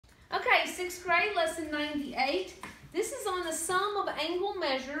Okay, 6th grade, lesson 98. This is on the sum of angle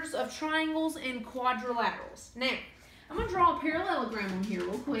measures of triangles and quadrilaterals. Now, I'm going to draw a parallelogram on here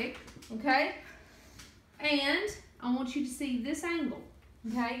real quick, okay? And I want you to see this angle,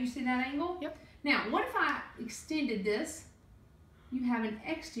 okay? You see that angle? Yep. Now, what if I extended this? You have an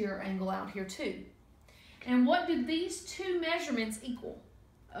exterior angle out here too. And what do these two measurements equal?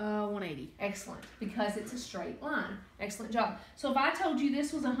 180. Excellent, because it's a straight line. Excellent job. So if I told you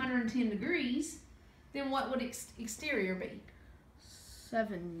this was 110 degrees, then what would exterior be?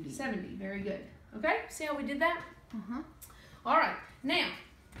 70. 70, very good. Okay, see how we did that? Uh-huh. All right, now,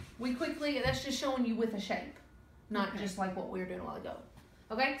 that's just showing you with a shape, not just like what we were doing a while ago.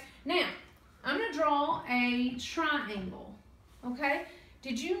 Okay, now, I'm gonna draw a triangle, okay?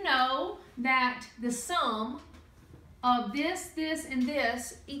 Did you know that the sum of this, this, and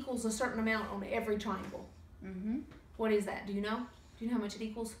this equals a certain amount on every triangle? Mm-hmm. What is that? Do you know? Do you know how much it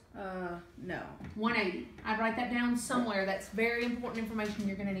equals? No. 180. I'd write that down somewhere. That's very important information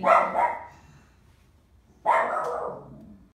you're going to need to know.